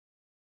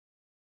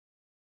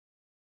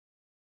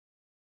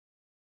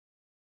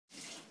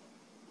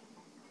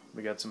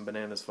we got some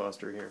bananas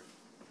Foster here.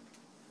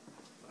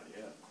 Not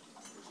yet.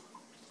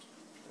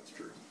 That's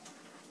true.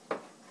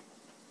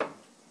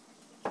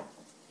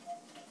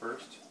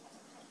 First,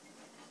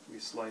 we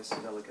slice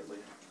delicately.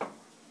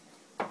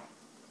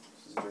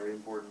 This is very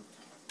important.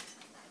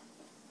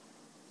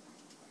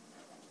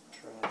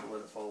 Try not to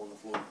let it fall on the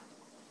floor.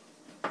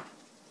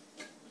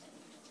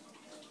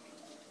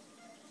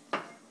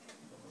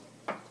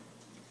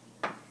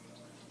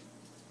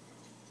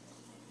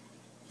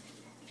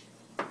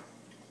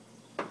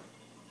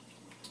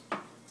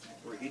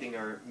 We're heating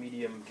our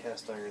medium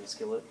cast iron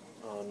skillet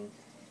on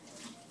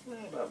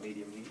about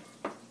medium heat.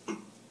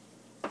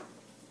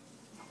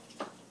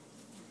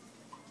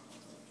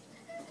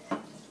 Our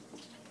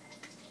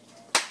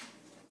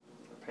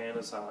pan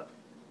is hot.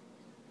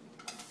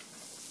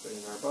 Put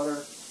in our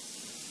butter.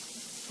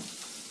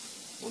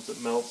 Once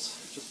it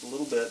melts just a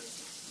little bit,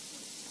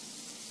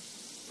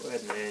 go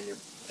ahead and add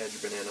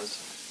your bananas.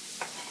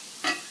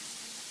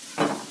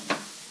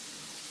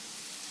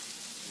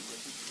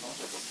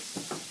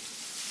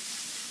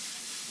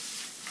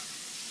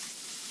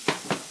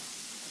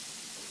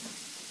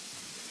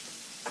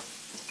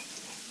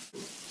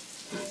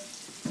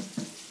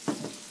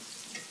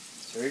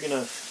 So you're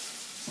gonna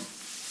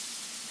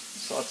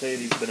saute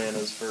these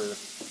bananas for,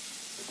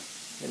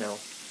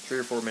 3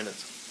 or 4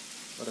 minutes.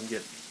 Let them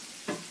get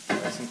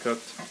nice and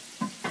cooked,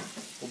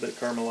 a little bit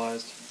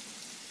caramelized.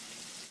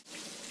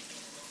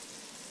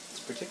 This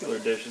particular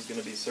dish is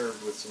going to be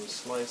served with some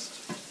sliced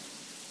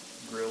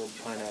grilled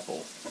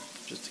pineapple,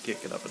 just to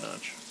kick it up a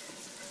notch.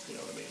 You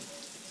know what I mean?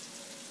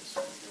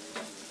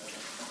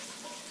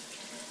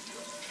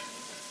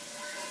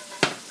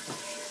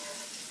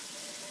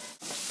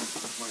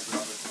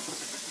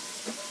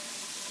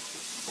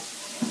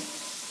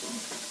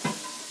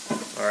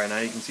 Alright, now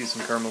you can see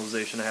some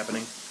caramelization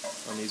happening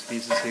on these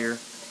pieces here,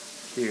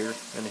 here,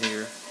 and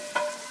here.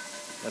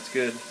 That's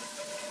good.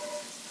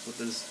 That's what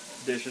this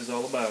dish is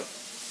all about.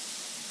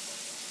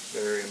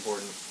 Very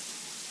important.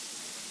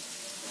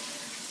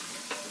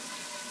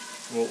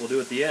 And what we'll do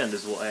at the end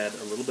is we'll add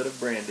a little bit of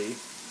brandy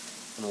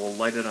and we'll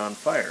light it on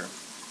fire.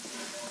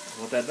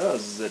 And what that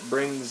does is it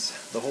brings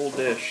the whole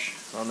dish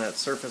on that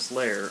surface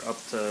layer up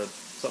to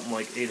something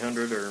like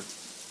 800 or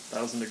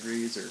 1,000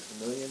 degrees or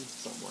 1,000,000,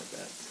 something like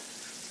that.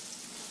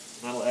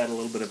 That'll add a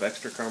little bit of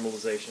extra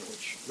caramelization,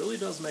 which really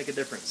does make a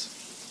difference.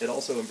 It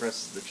also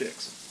impresses the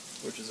chicks,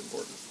 which is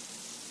important.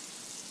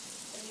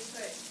 And you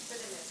put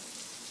cinnamon.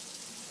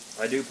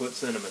 I do put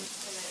cinnamon. And it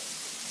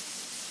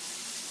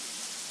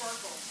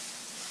sparkles.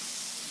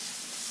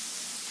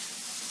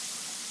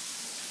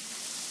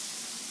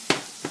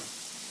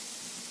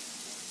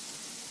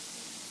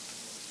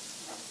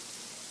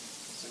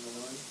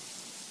 Cinnamon.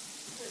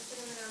 Put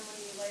cinnamon on when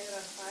you light it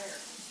on fire.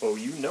 Oh,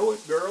 you know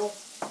it, girl.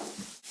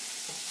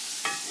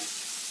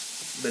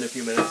 Been a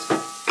few minutes.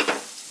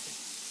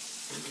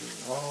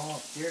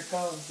 Oh, here it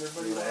comes. I'm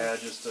Everybody gonna add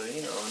just a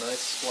nice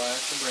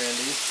splash of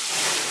brandy.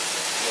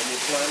 Maybe a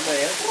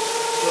flambe.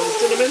 A little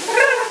cinnamon.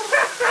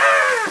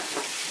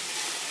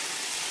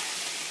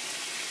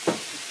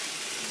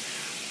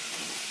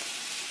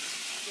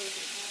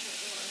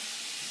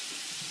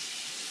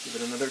 Give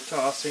it another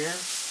toss here.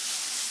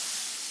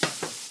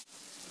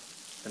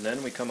 And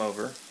then we come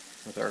over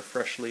with our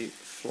freshly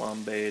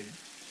flambéed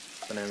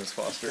bananas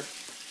Foster.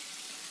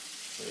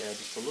 We add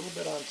just a little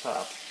bit on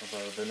top of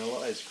our vanilla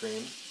ice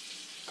cream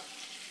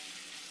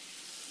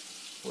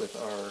with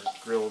our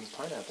grilled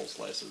pineapple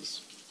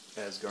slices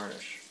as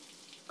garnish.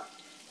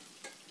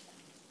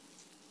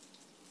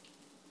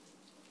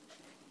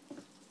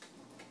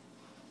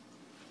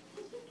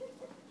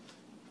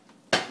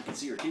 You can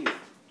see your teeth.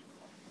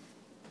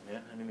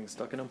 Yeah, anything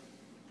stuck in them?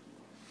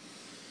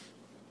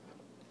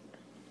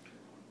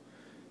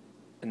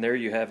 And there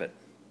you have it.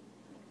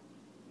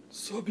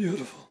 So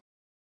beautiful.